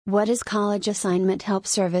What is College Assignment Help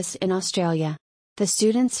Service in Australia? The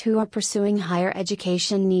students who are pursuing higher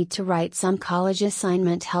education need to write some college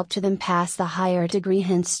assignment help to them pass the higher degree,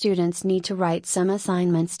 hence students need to write some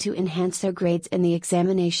assignments to enhance their grades in the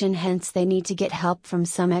examination, hence they need to get help from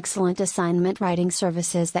some excellent assignment writing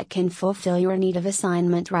services that can fulfill your need of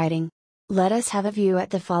assignment writing. Let us have a view at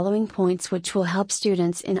the following points which will help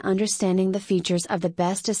students in understanding the features of the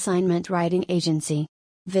best assignment writing agency.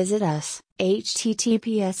 Visit us,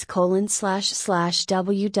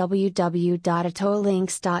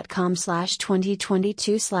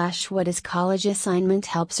 https://www.atolinks.com/2022/ what is College Assignment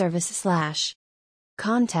Help Service/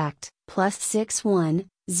 Contact, +61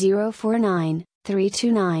 049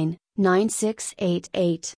 329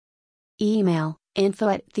 9688. Email,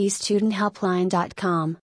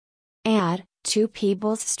 info@thestudenthelpline.com. Add, 2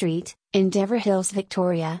 Peebles Street, Endeavour Hills,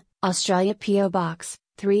 Victoria, Australia, PO Box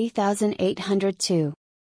 3802.